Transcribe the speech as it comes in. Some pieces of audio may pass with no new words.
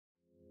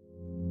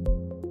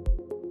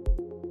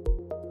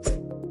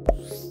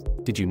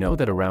Did you know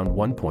that around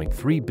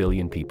 1.3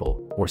 billion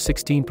people, or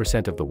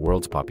 16% of the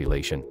world's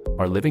population,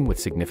 are living with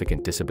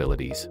significant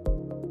disabilities?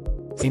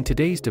 In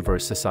today's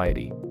diverse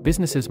society,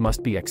 businesses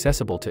must be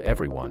accessible to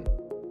everyone.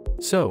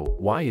 So,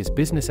 why is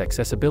business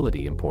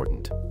accessibility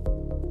important?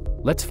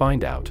 Let's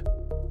find out.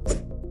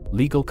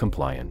 Legal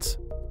compliance.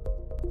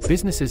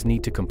 Businesses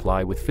need to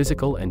comply with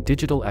physical and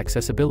digital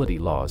accessibility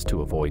laws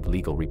to avoid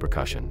legal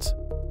repercussions.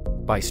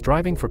 By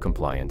striving for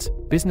compliance,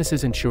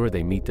 businesses ensure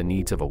they meet the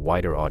needs of a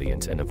wider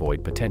audience and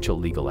avoid potential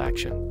legal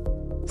action.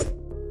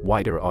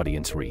 Wider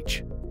audience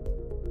reach.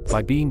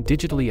 By being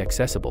digitally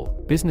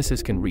accessible,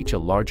 businesses can reach a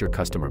larger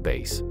customer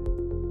base.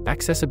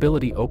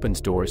 Accessibility opens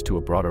doors to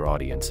a broader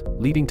audience,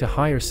 leading to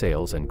higher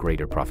sales and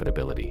greater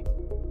profitability.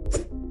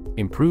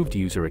 Improved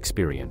user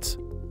experience.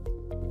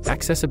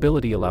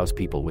 Accessibility allows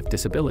people with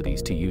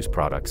disabilities to use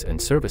products and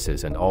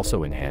services and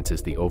also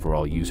enhances the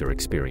overall user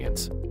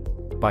experience.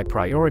 By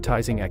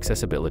prioritizing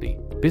accessibility,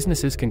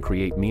 businesses can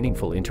create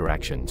meaningful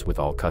interactions with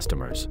all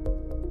customers.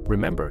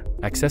 Remember,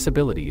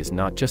 accessibility is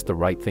not just the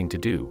right thing to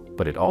do,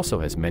 but it also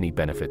has many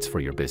benefits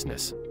for your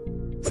business.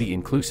 Be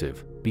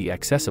inclusive, be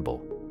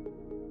accessible.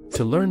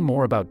 To learn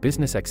more about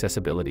business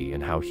accessibility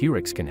and how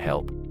Hurix can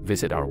help,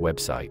 visit our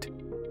website.